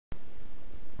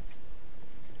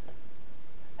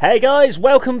Hey guys,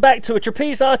 welcome back to a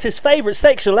trapeze artist's favourite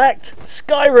sexual act,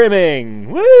 Skyrimming!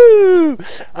 Woo!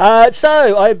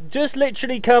 So, I've just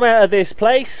literally come out of this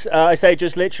place. I say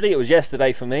just literally, it was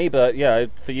yesterday for me, but yeah,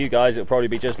 for you guys it'll probably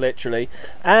be just literally.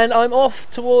 And I'm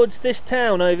off towards this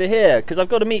town over here, because I've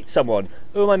got to meet someone.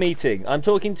 Who am I meeting? I'm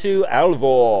talking to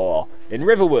Alvor in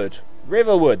Riverwood.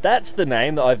 Riverwood, that's the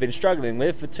name that I've been struggling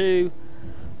with for two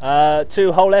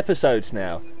whole episodes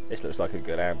now. This looks like a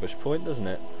good ambush point, doesn't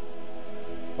it?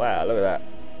 Wow, look at that.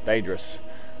 Dangerous.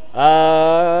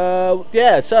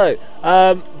 Yeah, so,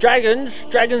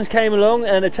 dragons came along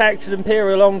and attacked an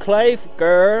Imperial Enclave.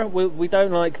 Grr, we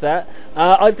don't like that.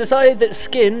 I've decided that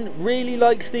Skin really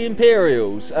likes the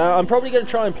Imperials. I'm probably going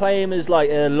to try and play him as like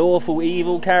a lawful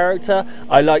evil character.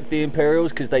 I like the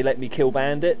Imperials because they let me kill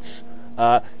bandits.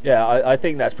 Yeah, I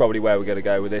think that's probably where we're going to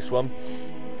go with this one.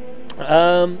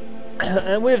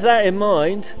 And with that in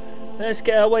mind, let's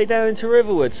get our way down into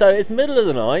Riverwood. So it's middle of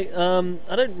the night.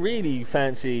 I don't really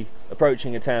fancy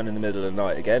approaching a town in the middle of the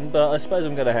night again, but I suppose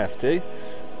I'm going to have to.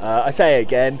 I say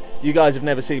again, you guys have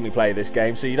never seen me play this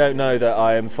game, so you don't know that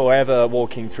I am forever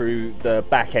walking through the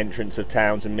back entrance of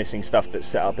towns and missing stuff that's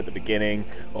set up at the beginning,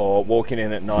 or walking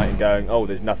in at night and going, oh,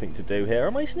 there's nothing to do here.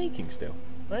 Am I sneaking still?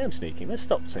 I am sneaking. Let's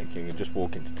stop sneaking and just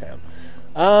walk into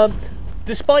town.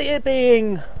 Despite it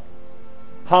being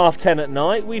 10:30 at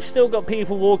night, we've still got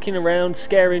people walking around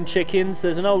scaring chickens.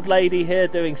 There's an old lady here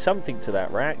doing something to that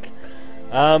rack.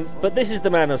 But this is the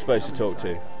man I'm supposed to talk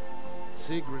to.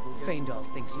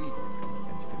 Feindal thinks and you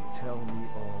can tell me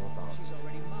all about it. She's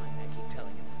already mine, I keep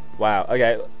telling him. Wow,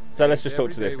 okay, so let's just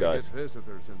talk to this guy.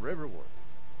 Visitors in Riverwood.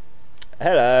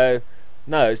 Hello.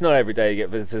 No, it's not every day you get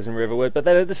visitors in Riverwood, but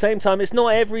then at the same time, it's not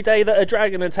every day that a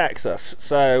dragon attacks us.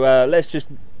 So let's just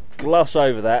gloss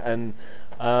over that and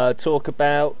talk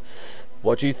about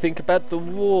what do you think about the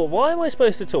war. Why am I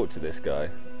supposed to talk to this guy?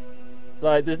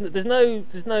 Like, there's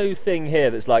no thing here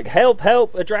that's like, help,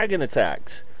 a dragon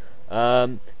attacked.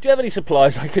 Do you have any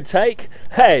supplies I could take?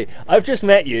 Hey, I've just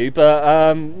met you,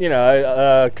 but you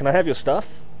know, can I have your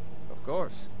stuff? Of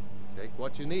course. Take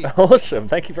what you need. Awesome,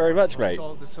 thank you very much, mate. What's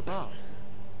all this about?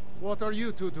 What are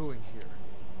you two doing here?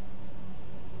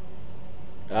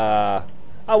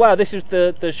 Oh wow, this is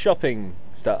the shopping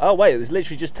stuff. Oh wait, it's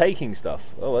literally just taking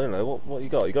stuff. Oh, I don't know, what you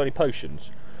got? You got any potions?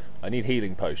 I need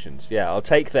healing potions. Yeah, I'll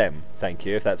take them, thank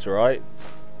you, if that's alright.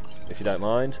 If you don't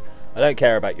mind. I don't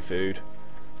care about your food.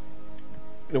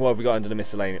 And what have we got under the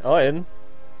miscellaneous? Iron.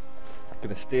 I'm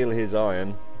gonna steal his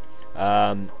iron.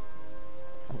 No,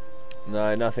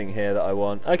 nothing here that I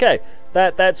want. Okay,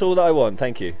 that's all that I want,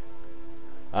 thank you.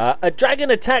 A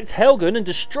dragon attacked Helgen and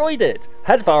destroyed it.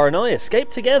 Hadvar and I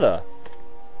escaped together.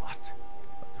 What?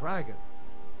 A dragon?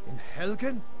 In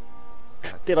Helgen?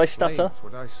 Did I stutter?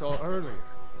 What I saw earlier,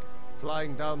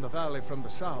 flying down the valley from the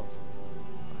south.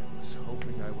 I was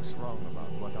hoping I was wrong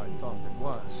about what I thought it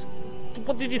was.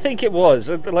 What did you think it was?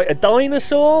 Like a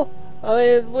dinosaur? I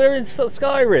mean, we're in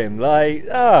Skyrim. Like,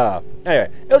 Anyway,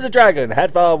 it was a dragon.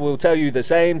 Hadvar will tell you the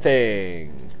same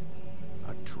thing.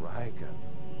 A dragon?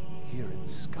 Here in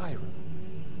Skyrim?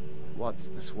 What's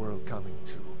this world coming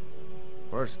to?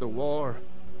 First the war,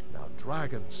 now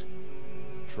dragons.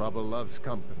 Trouble loves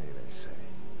company, they say.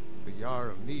 The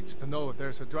Jarl needs to know if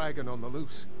there's a dragon on the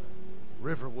loose.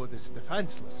 Riverwood is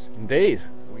defenseless. Indeed.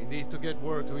 We need to get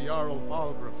word to Jarl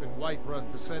Balgruuf in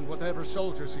Whiterun to send whatever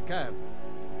soldiers he can.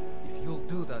 If you'll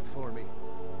do that for me,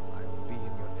 I'll be in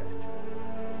your debt.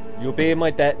 You'll be in my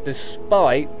debt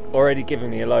despite already giving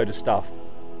me a load of stuff.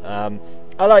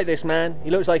 I like this man. He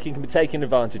looks like he can be taken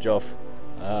advantage of.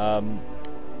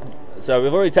 So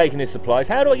we've already taken his supplies.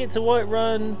 How do I get to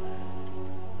Whiterun?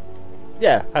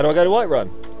 Yeah, how do I go to Whiterun?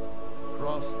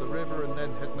 Cross the river and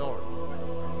then head north.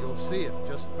 You'll see it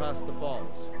just past the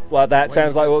falls. Well, that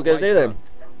sounds like what we're going to do then.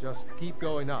 Just keep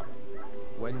going up.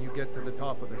 When you get to the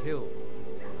top of the hill,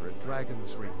 you're at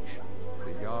Dragon's Reach,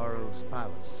 the Jarl's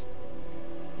palace.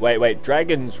 Wait,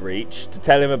 Dragon's Reach? To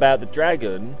tell him about the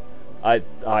dragon?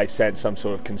 I sense some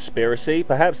sort of conspiracy.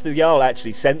 Perhaps the Jarl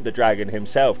actually sent the dragon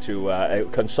himself to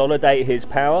consolidate his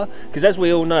power. Because as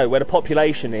we all know, when a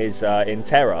population is in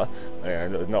terror,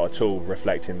 not at all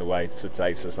reflecting the way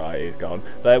today's society is gone,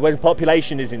 but when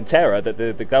population is in terror, that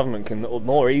the government can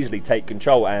more easily take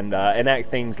control and enact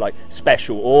things like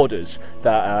special orders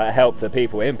that help the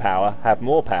people in power have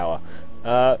more power.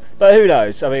 But who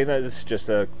knows? I mean, that's just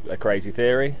a crazy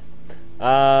theory.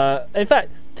 In fact,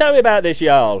 tell me about this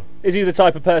Jarl. Is he the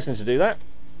type of person to do that?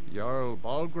 Jarl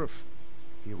Balgruuf.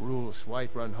 He rules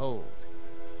Whiterun Hold.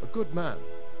 A good man.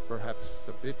 Perhaps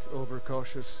a bit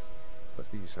overcautious,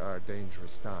 but these are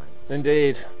dangerous times.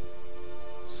 Indeed.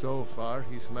 So far,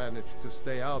 he's managed to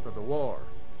stay out of the war.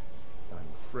 I'm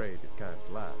afraid it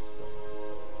can't last,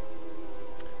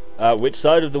 though. Which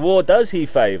side of the war does he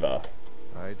favour?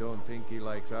 I don't think he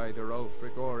likes either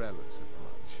Ulfric or Elisif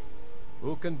much.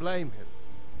 Who can blame him?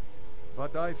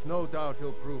 But I've no doubt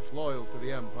he'll prove loyal to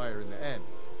the Empire in the end.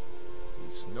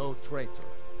 He's no traitor.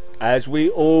 As we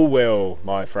all will,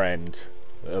 my friend.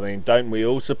 I mean, don't we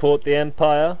all support the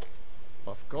Empire?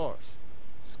 Of course.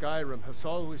 Skyrim has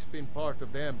always been part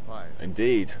of the Empire.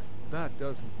 Indeed. That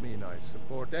doesn't mean I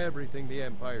support everything the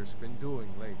Empire's been doing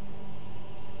lately.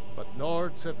 But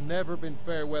Nords have never been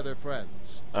fair weather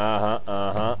friends.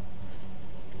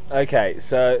 Okay,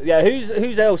 so yeah, who's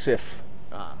Elsif?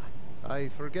 Ah, I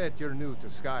forget you're new to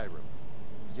Skyrim.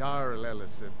 Jarl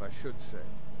Elisif, I should say.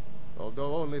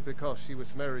 Although only because she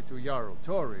was married to Jarl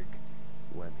Torygg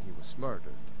when he was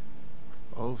murdered.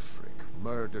 Ulfric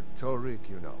murdered Torygg,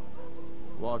 you know.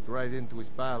 Walked right into his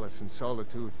palace in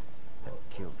Solitude and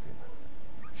killed him.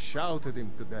 Shouted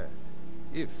him to death,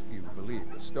 if you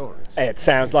believe the stories. It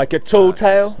sounds like a tall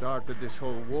tale. That's what started this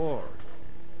whole war.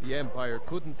 The Empire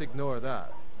couldn't ignore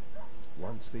that.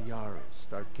 Once the Jarls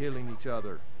start killing each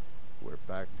other, we're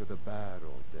back to the bad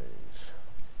old days.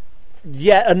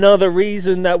 Yet another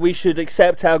reason that we should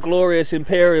accept our glorious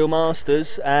Imperial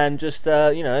masters and just,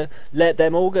 you know, let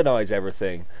them organise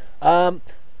everything.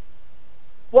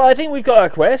 Well, I think we've got our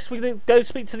quest. We can go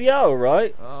speak to the Jarl,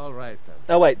 right? All right then.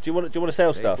 Oh wait, do you want to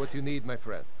sell Take stuff? what you need, my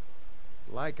friend.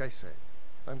 Like I said,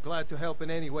 I'm glad to help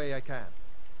in any way I can.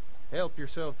 Help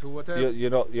yourself to whatever. You're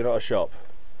not a shop.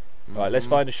 Right, let's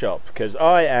find a shop because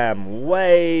I am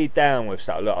way down with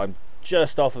stuff. Look, I'm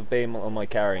just off of being on my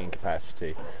carrying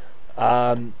capacity.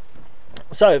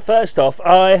 So first off,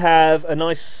 I have a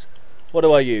nice. What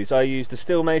do I use? I use the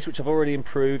steel mace, which I've already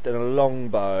improved, and a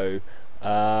longbow.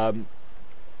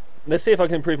 Let's see if I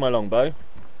can improve my longbow.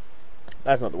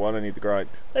 That's not the one, I need the grind.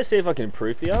 Let's see if I can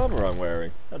improve the armour I'm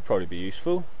wearing. That'd probably be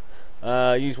useful.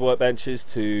 Use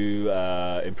workbenches to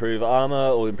improve armour.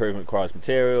 All improvement requires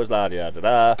materials, la da da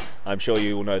da. I'm sure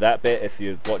you all know that bit. If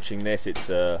you're watching this, it's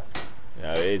you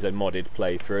know, it is a modded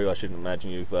playthrough. I shouldn't imagine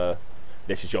you've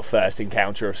this is your first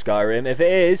encounter of Skyrim. If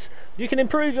it is, you can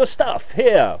improve your stuff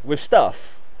here with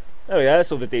stuff. There we go,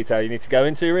 that's all the detail you need to go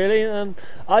into, really.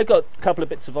 I got a couple of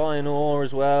bits of iron ore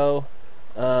as well.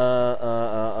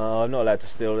 I'm not allowed to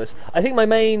steal this. I think my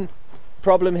main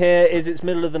problem here is it's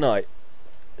middle of the night.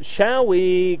 Shall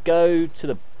we go to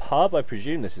the pub? I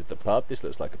presume this is the pub. This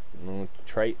looks like a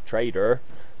trader.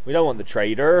 We don't want the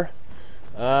trader.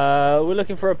 We're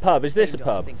looking for a pub. Is this a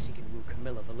pub? Thinks he can woo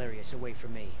Camilla Valerius away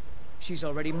from me. She's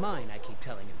already mine, I keep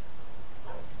telling him.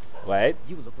 Wait.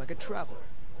 You look like a traveler.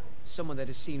 Someone that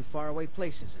has seen faraway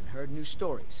places and heard new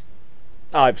stories.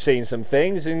 I've seen some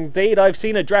things. Indeed, I've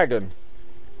seen a dragon.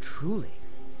 Truly?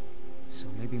 So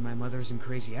maybe my mother isn't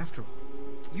crazy after all.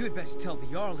 You had best tell the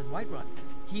Jarl in Whiterun.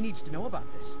 He needs to know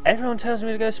about this. Everyone tells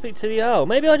me to go speak to the Jarl.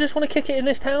 Maybe I just want to kick it in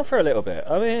this town for a little bit.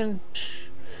 I mean,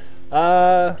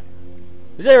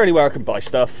 is there anywhere I can buy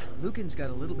stuff? Lucan's got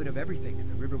a little bit of everything at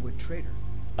the Riverwood Trader.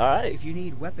 Alright. If you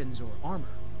need weapons or armor,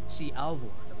 see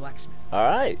Alvor, the blacksmith.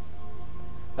 Alright.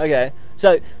 Okay,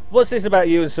 so what's this about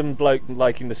you and some bloke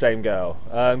liking the same girl?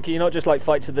 Can you not just like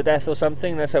fight to the death or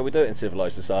something? That's how we do it in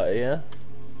civilized society, yeah?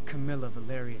 Camilla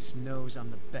Valerius knows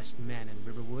I'm the best man in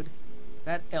Riverwood.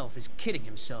 That elf is kidding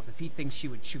himself if he thinks she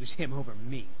would choose him over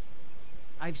me.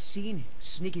 I've seen him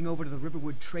sneaking over to the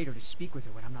Riverwood Trader to speak with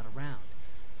her when I'm not around.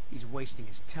 He's wasting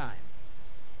his time.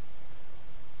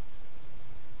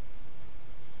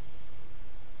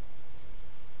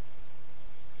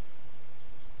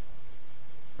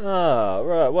 Oh,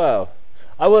 right, well,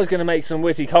 I was going to make some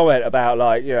witty comment about,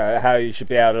 like, you know, how you should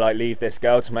be able to, like, leave this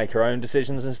girl to make her own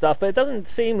decisions and stuff, but it doesn't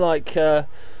seem like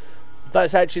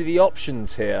that's actually the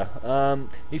options here.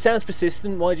 He sounds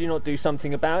persistent. Why do you not do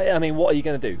something about it? I mean, what are you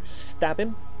going to do? Stab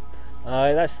him?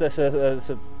 That's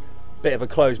a bit of a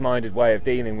closed-minded way of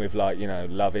dealing with, like, you know,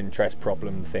 love interest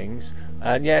problem things.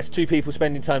 And yes, two people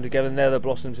spending time together and there that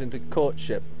blossoms into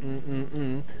courtship.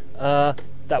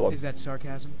 That one. Is that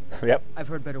sarcasm? Yep. I've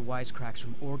heard better wisecracks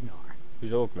from Orgnar.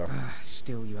 Who's Orgnar?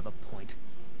 Still, you have a point.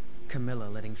 Camilla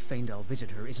letting Feindal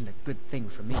visit her isn't a good thing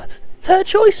for me. It's her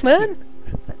choice, man.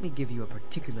 Let me give you a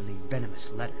particularly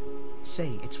venomous letter.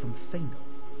 Say it's from Feindal.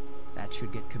 That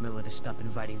should get Camilla to stop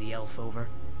inviting the elf over.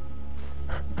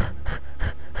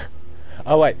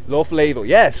 Oh wait, lawful evil.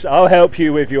 Yes, I'll help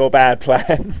you with your bad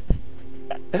plan.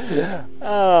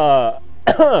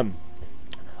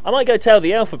 I might go tell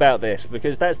the elf about this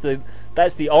because that's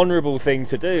the honourable thing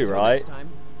to do, Until right?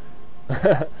 next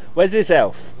time. Where's this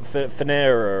elf?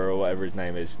 Fanera or whatever his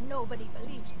name is. Nobody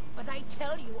believes me, but I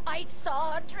tell you, I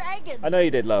saw a dragon. I know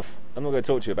you did, love. I'm not going to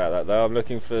talk to you about that, though. I'm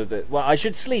looking for the... Well, I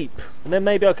should sleep, and then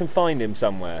maybe I can find him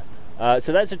somewhere.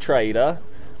 So that's a trader.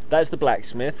 That's the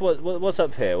blacksmith. What's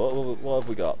up here? What have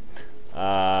we got?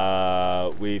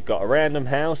 We've got a random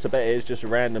house. I bet it is just a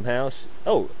random house.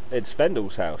 Oh, it's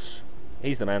Fendel's house.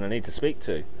 He's the man I need to speak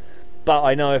to. But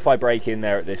I know if I break in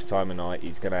there at this time of night,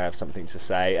 he's going to have something to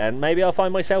say, and maybe I'll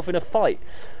find myself in a fight.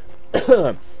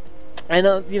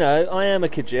 And, you know, I am a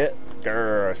Khajiit.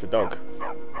 Grrr, it's a dog.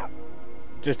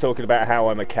 Just talking about how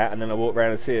I'm a cat, and then I walk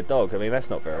around and see a dog. I mean, that's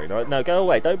not very nice. No, go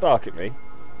away. Don't bark at me.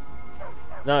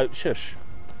 No, shush.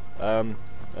 I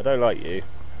don't like you.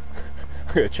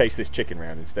 I'm going to chase this chicken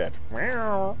round instead.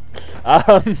 Right,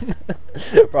 what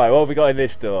have we got in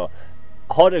this door?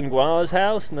 Hodengwa's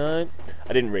house? No.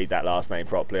 I didn't read that last name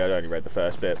properly. I only read the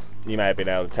first bit. You may have been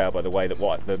able to tell by the way that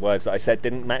the words that I said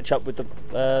didn't match up with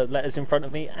the letters in front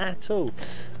of me at all.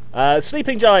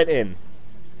 Sleeping Giant Inn.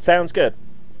 Sounds good.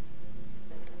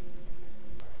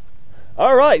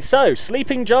 Alright, so,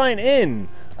 Sleeping Giant Inn.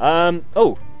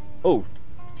 Oh.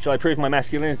 Shall I prove my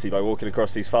masculinity by walking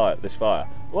across this fire?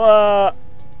 What?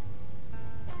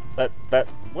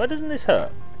 Why doesn't this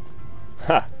hurt?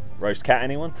 Ha! Roast cat,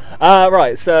 anyone?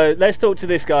 Right, so let's talk to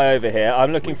this guy over here.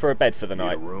 I'm looking for a bed for the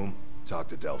night. Need a room? Talk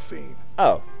to Delphine.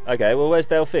 Oh, okay. Well, where's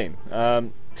Delphine?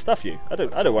 Stuff you. I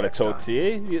don't want to talk to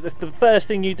you. The first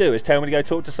thing you do is tell me to go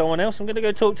talk to someone else. I'm going to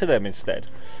go talk to them instead.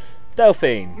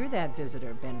 Delphine. You're that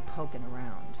visitor been poking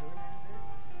around.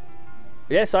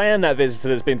 Yes, I am that visitor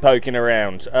that's been poking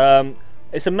around.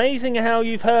 It's amazing how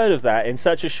you've heard of that in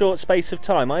such a short space of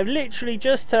time. I've literally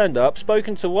just turned up,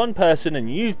 spoken to one person,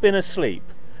 and you've been asleep.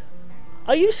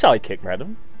 Are you psychic,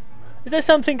 madam? Is there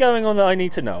something going on that I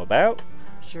need to know about?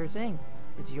 Sure thing.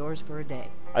 It's yours for a day.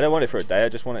 I don't want it for a day, I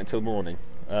just want it until morning.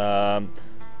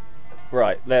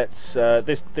 Right, let's...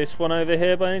 this one over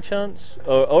here by any chance?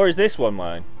 Or is this one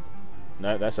mine?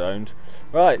 No, that's owned.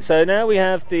 Right, so now we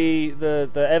have the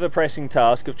ever-pressing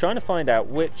task of trying to find out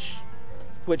which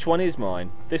one is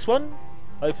mine. This one?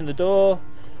 Open the door.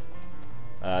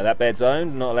 That bed's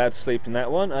owned, not allowed to sleep in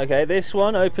that one. Okay, this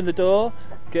one, open the door.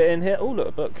 Get in here. Oh, look,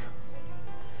 a book.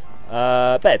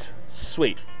 Bed.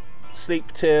 Sweet.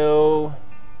 Sleep till...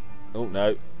 Oh,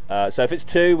 no. So if it's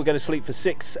 2, we're going to sleep for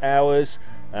 6 hours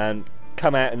and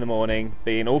come out in the morning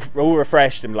being all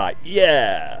refreshed and like,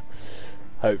 yeah!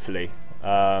 Hopefully.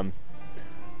 I'm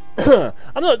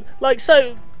not... Like,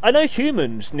 so... I know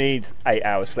humans need 8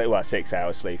 hours sleep. Well, 6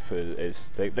 hours sleep is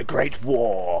the Great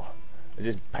War. It's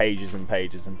just pages and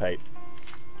pages and pages.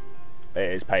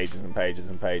 It is pages and pages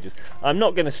and pages. I'm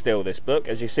not going to steal this book.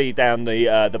 As you see down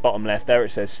the bottom left there, it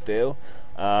says steal.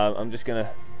 I'm just going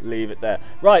to leave it there.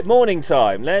 Right, morning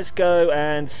time. Let's go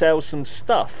and sell some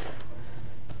stuff.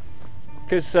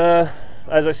 Because, as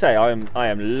I say, I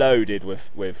am loaded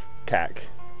with cack.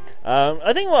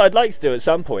 I think what I'd like to do at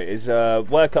some point is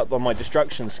work up on my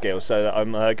destruction skills so that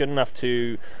I'm good enough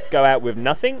to go out with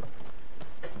nothing.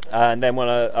 And then when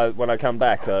I come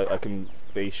back, I can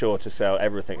be sure to sell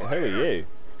everything. Who are you?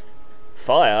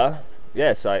 Fire?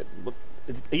 Yes, are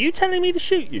you telling me to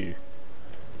shoot you?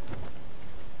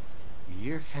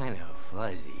 You're kind of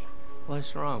fuzzy.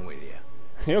 What's wrong with you?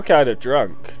 You're kind of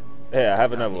drunk. Here,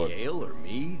 have another one. Ale or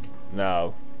mead?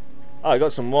 No. Oh, I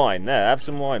got some wine. There, have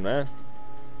some wine, man.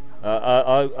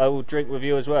 I will drink with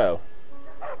you as well.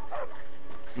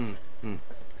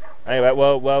 Anyway,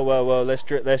 well,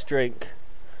 let's drink.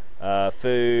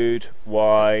 Food,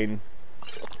 wine.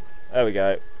 There we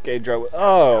go. Getting drunk.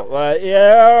 Oh,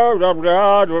 yeah, blah,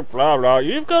 blah, blah, blah.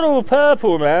 You've got all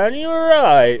purple, man. You're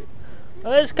right.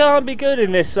 This can't be good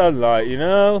in this sunlight, you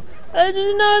know.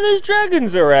 You know there's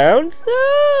dragons around.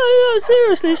 Oh,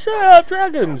 seriously, straight up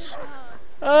dragons.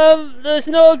 It's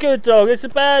not a good dog. It's a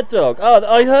bad dog. Oh,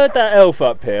 I heard that elf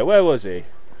up here. Where was he?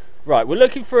 Right, we're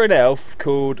looking for an elf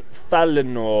called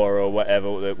Falinor or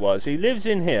whatever it was. He lives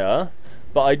in here.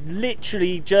 But I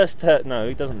literally just heard... No,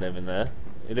 he doesn't live in there.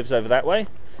 He lives over that way.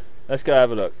 Let's go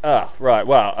have a look. Ah, right.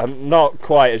 Well, I'm not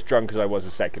quite as drunk as I was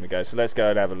a second ago, so let's go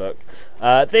and have a look.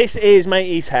 This is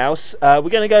Matey's house. We're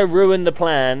going to go ruin the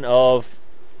plan of...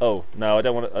 Oh, no, I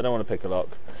don't want to pick a lock.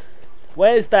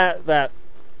 Where's that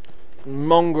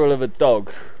mongrel of a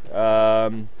dog?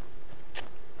 Where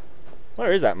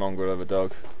is that mongrel of a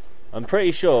dog? I'm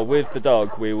pretty sure with the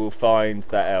dog we will find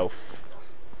that elf.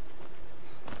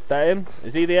 That him?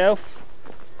 Is he the elf?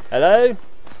 Hello?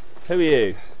 Who are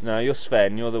you? No, you're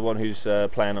Sven. You're the one whose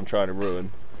plan I'm trying to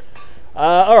ruin.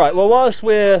 Alright, well, whilst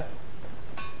we're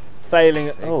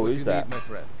failing... Oh, who's that? Need, my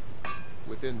friend?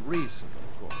 Within reason,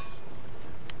 of course.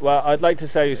 Well, I'd like to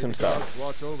sell you some stuff.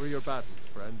 Watch over your battles,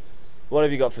 friend. What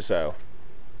have you got for sale?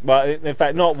 Well, in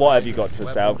fact, not what have you got for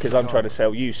sale, because I'm trying to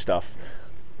sell you stuff.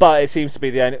 But it seems to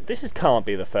be the only... can't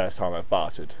be the first time I've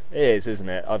bartered. It is, isn't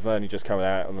it? I've only just come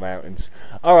out on the mountains.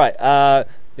 Alright,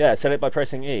 yeah, sell it by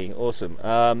pressing E. Awesome.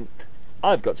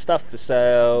 I've got stuff for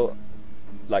sale,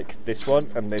 like this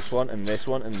one, and this one, and this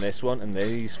one, and this one, and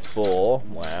these 4.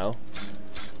 Wow.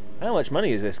 How much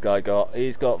money has this guy got?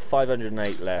 He's got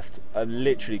 508 left. I'm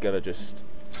literally going to just...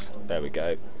 There we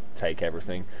go. Take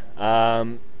everything.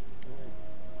 I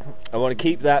want to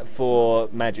keep that for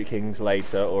Magic Kings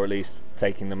later, or at least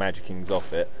taking the Magic Kings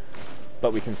off it.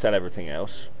 But we can sell everything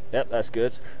else. Yep, that's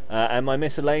good. And my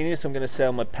miscellaneous, I'm going to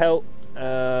sell my pelt. And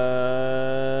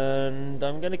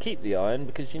I'm going to keep the iron,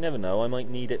 because you never know, I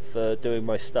might need it for doing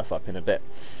my stuff up in a bit.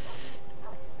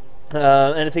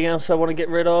 Anything else I want to get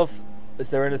rid of? Is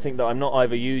there anything that I'm not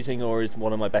either using or is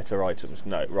one of my better items?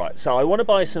 No, right. So I want to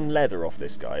buy some leather off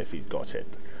this guy if he's got it.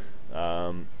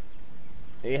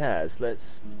 He has. I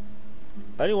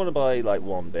only want to buy like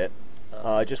one bit.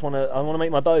 I want to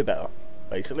make my bow better,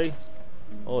 basically.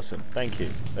 Awesome. Thank you.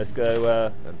 Let's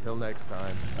go. Until next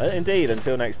time. Indeed.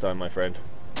 Until next time, my friend.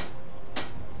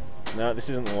 No, this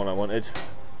isn't the one I wanted.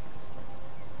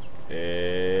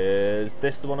 Is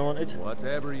this the one I wanted?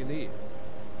 Whatever you need.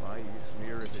 My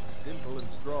smear if it's simple and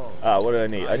strong. Ah, what do I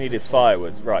need? I needed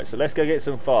firewood. Right, so let's go get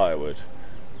some firewood.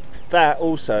 That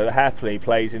also happily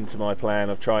plays into my plan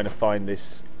of trying to find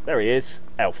this... There he is.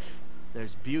 Elf.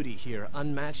 There's beauty here,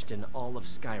 unmatched in all of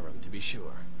Skyrim, to be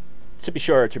sure. To be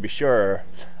sure, to be sure.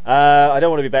 I don't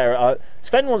want to be better.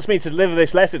 Sven wants me to deliver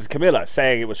this letter to Camilla,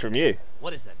 saying it was from you.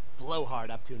 What is that blowhard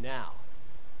up to now?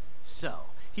 So,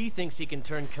 he thinks he can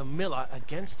turn Camilla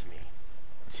against me.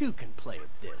 Two can play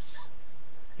at this.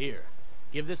 Here,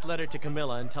 give this letter to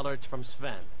Camilla and tell her it's from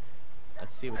Sven.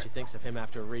 Let's see what she thinks of him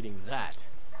after reading that.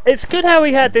 It's good how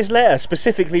he had this letter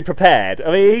specifically prepared.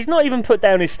 I mean, he's not even put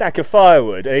down his stack of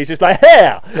firewood. He's just like,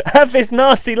 here, have this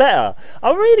nasty letter. I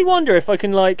really wonder if I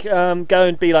can, like, go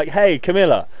and be like, hey,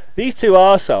 Camilla, these two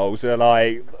arseholes are,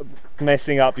 like,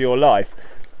 messing up your life.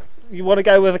 You want to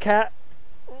go with a cat?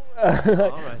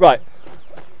 Right.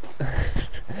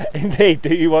 Indeed,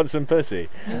 do you want some pussy?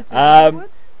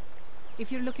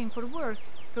 If you're looking for work,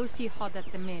 go see Hod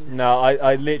at the mill. No,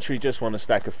 I literally just want a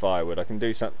stack of firewood. I can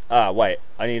do something. Ah, wait.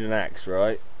 I need an axe,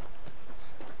 right?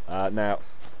 Now,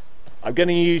 I'm going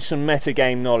to use some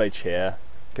metagame knowledge here,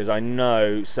 because I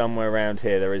know somewhere around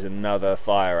here there is another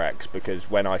fire axe, because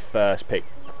when I first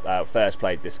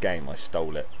played this game, I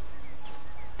stole it.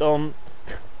 Done.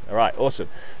 Alright, awesome.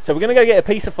 So we're going to go get a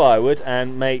piece of firewood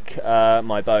and make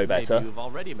my bow better. Maybe you've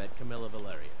already met Camilla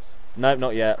Valerius. Nope,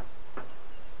 not yet.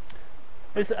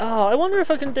 I wonder if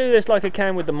I can do this like I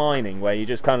can with the mining, where you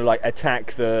just kind of like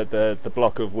attack the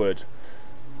block of wood.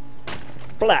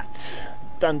 Blat!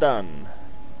 Done done.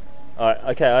 Alright,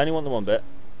 okay, I only want the one bit.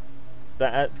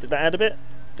 Did that add a bit?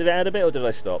 Did it add a bit or did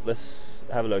I stop? Let's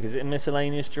have a look. Is it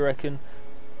miscellaneous, do you reckon?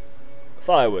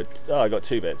 Firewood. Oh, I got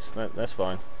 2 bits. That's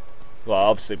fine. Well,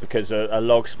 obviously because a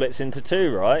log splits into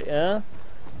 2, right? Yeah?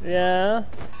 Yeah?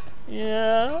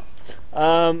 Yeah?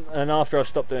 And after I've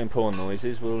stopped doing porn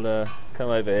noises, we'll come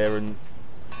over here and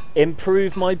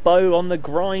improve my bow on the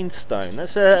grindstone.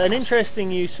 That's an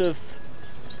interesting use of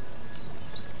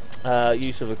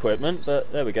equipment,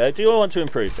 but there we go. Do I want to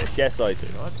improve this? Yes, I do.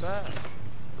 Not bad.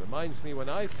 Reminds me when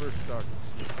I first started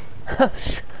sleeping.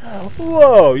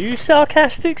 Whoa, you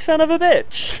sarcastic son of a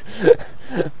bitch!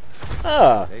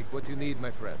 Ah. Take what you need,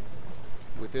 my friend.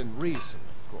 Within reason,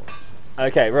 of course.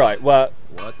 Okay, right. Well,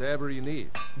 whatever you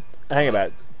need. Hang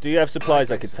about. Do you have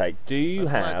supplies I could take? Do you I'm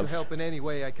glad have? to help in any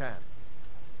way I can.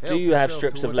 Do you have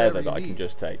strips of leather that I can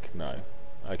just take? No.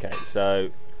 Okay, so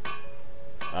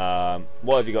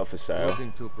what have you got for sale?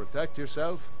 Looking to protect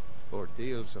yourself or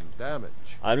deal some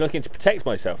damage? I'm looking to protect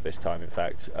myself this time. In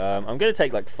fact, I'm going to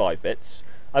take like 5 bits.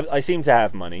 I seem to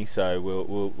have money, so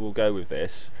we'll go with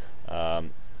this.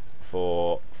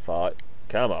 For 5.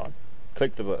 Come on,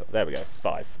 click the. There we go.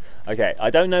 5. Okay, I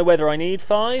don't know whether I need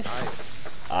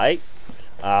 5. Aye.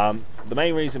 The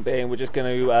main reason being we're just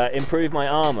going to improve my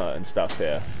armor and stuff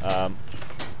here.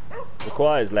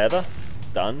 Requires leather.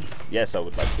 Done. Yes, I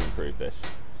would like to improve this.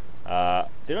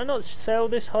 Did I not sell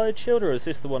this hide shield, or is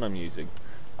this the one I'm using?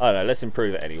 I don't know. Let's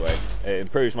improve it anyway. It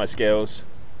improves my skills,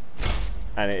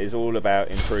 and it is all about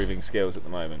improving skills at the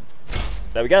moment.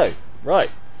 There we go.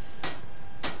 Right.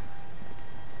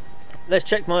 Let's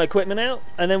check my equipment out,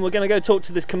 and then we're going to go talk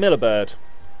to this Camilla bird.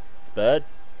 Bird?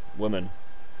 Woman.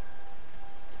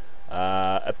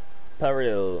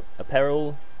 Apparel.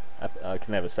 I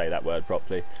can never say that word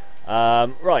properly.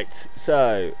 Right,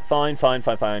 so, fine.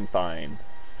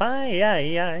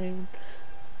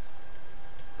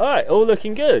 Alright, all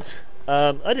looking good.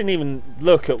 I didn't even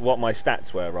look at what my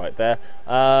stats were right there.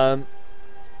 I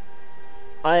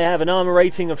have an armor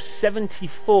rating of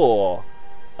 74.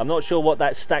 I'm not sure what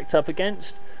that's stacked up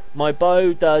against. My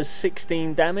bow does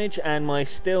 16 damage and my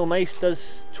steel mace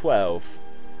does 12.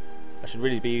 I should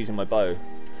really be using my bow.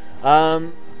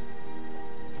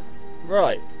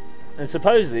 Right. And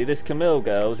supposedly this Camille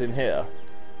girl's in here.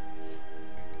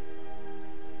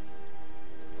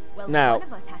 Well, Now, one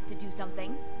of us has to do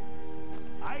something.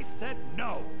 I said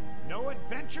no. No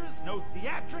adventures, no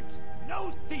theatrics,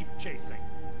 no thief chasing.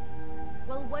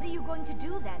 Well, what are you going to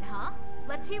do then, huh?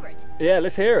 Let's hear it. yeah,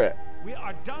 let's hear it. We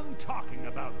are done talking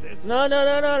about this. No,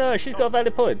 she's got a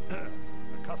valid point. A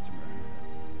customer.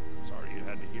 Sorry you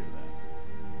had to hear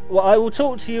that. Well, I will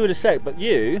talk to you in a sec, but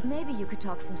you... Maybe you could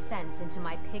talk some sense into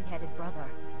my pig-headed brother.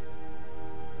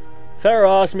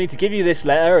 Farah asked me to give you this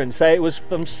letter and say it was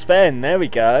from Sven. There we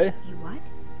go. You what?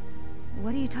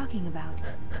 What are you talking about?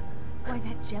 Why,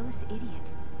 that jealous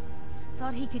idiot.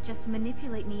 Thought he could just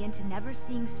manipulate me into never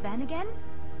seeing Sven again?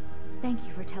 Thank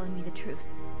you for telling me the truth.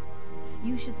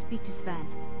 You should speak to Sven.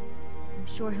 I'm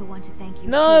sure he'll want to thank you.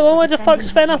 No, too, I for want to fuck defending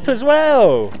Sven his up name. as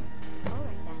well. All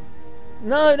right then.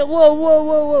 No,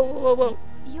 whoa.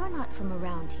 You're not from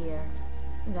around here.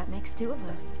 That makes two of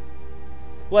us.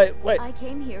 Wait. I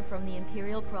came here from the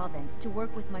Imperial Province to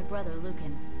work with my brother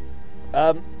Lucan.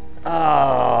 I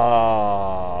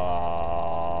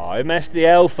messed the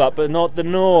elf up, but not the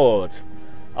Nord.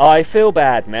 I feel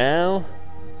bad now.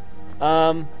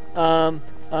 Alright,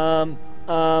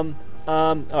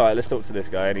 let's talk to this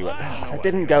guy anyway. That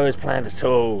didn't go as planned at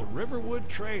all. The Riverwood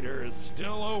Trader is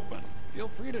still open. Feel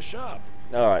free to shop.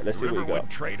 Alright, let's see what we Riverwood got.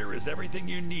 Trader is everything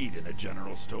you need in a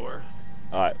general store.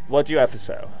 Alright, what do you have for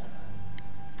sale?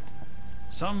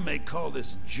 Some may call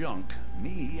this junk.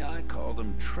 Me, I call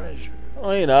them treasures.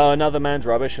 Oh, you know, another man's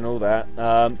rubbish and all that.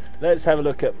 Let's have a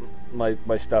look at my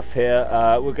stuff here.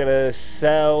 We're going to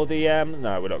sell the...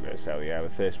 no, we're not going to sell the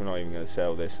amethyst. We're not even going to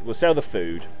sell this. We'll sell the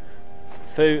food.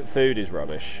 Food is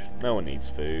rubbish. No one needs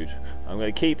food. I'm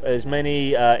going to keep as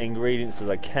many ingredients as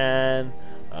I can.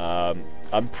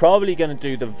 I'm probably going to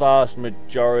do the vast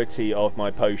majority of my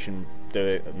potion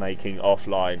making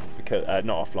offline, because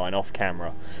not offline, off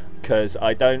camera, because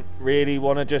I don't really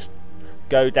want to just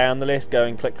go down the list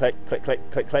going click click click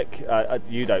click click click.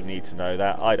 You don't need to know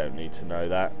that. I don't need to know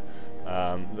that.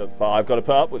 But I've got to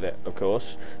put up with it, of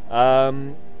course.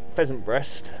 Pheasant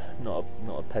breast, not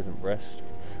a peasant breast.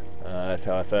 That's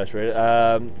how I first read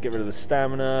it. Get rid of the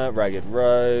stamina, ragged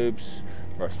robes,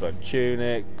 rustbone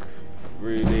tunic,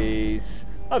 rubies.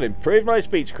 I've improved my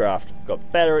speechcraft,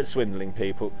 got better at swindling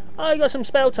people. I got some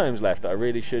spell tomes left that I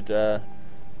really should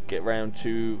get round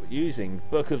to using.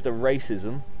 Book of the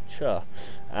Racism, sure,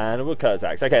 and a woodcutter's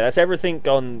axe. Okay, that's everything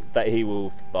gone that he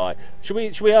will buy. Should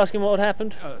we ask him what had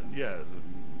happened? Yeah,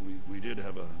 we did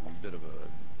have a bit of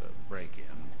a break-in.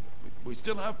 We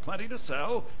still have plenty to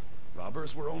sell.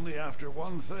 Robbers were only after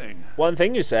one thing. One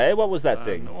thing, you say? What was that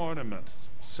thing? An ornament.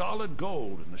 Solid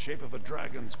gold in the shape of a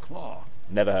dragon's claw.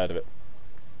 Never heard of it.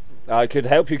 I could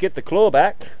help you get the claw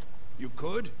back. You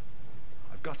could?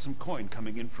 I've got some coin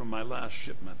coming in from my last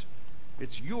shipment.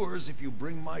 It's yours if you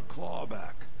bring my claw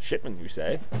back. Shipment, you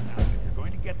say? Now, if you're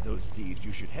going to get those thieves,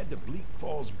 you should head to Bleak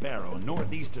Falls Barrow,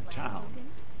 northeast of town.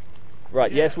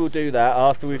 Right, yes, we'll do that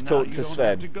after we've talked to You don't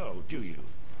Sven. have to go, do you?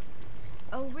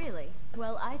 Oh, really?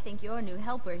 Well, I think your new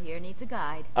helper here needs a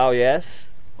guide. Oh, yes?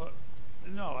 Well,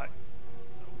 no,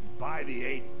 buy the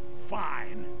 8,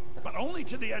 fine, but only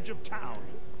to the edge of town.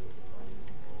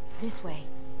 This way.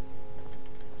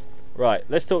 Right,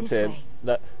 let's talk This to him.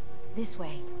 way. This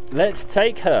way. Let's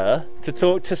take her to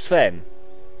talk to Sven.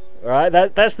 Right,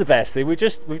 that's the best thing. We've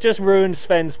just ruined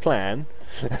Sven's plan.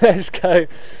 Let's go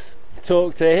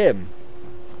talk to him.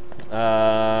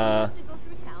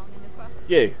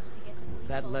 You.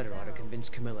 That letter ought to convince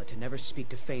Camilla to never speak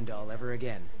to Faendal ever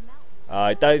again.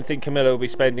 I don't think Camilla will be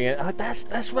spending it. Oh,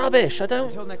 that's rubbish. I don't.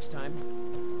 Until next time.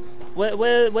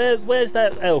 Where's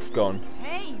that elf gone?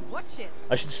 Hey, watch it.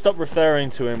 I should stop referring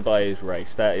to him by his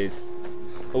race. That is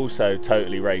also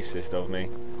totally racist of me.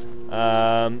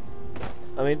 I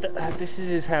mean, this is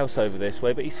his house over this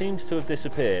way, but he seems to have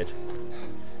disappeared.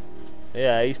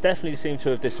 Yeah, he's definitely seemed to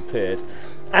have disappeared.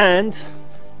 And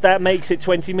that makes it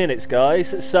 20 minutes,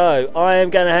 guys. So I am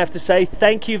going to have to say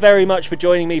thank you very much for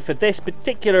joining me for this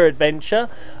particular adventure.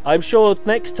 I'm sure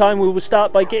next time we will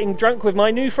start by getting drunk with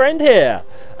my new friend here.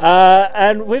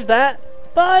 And with that,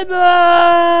 bye-bye!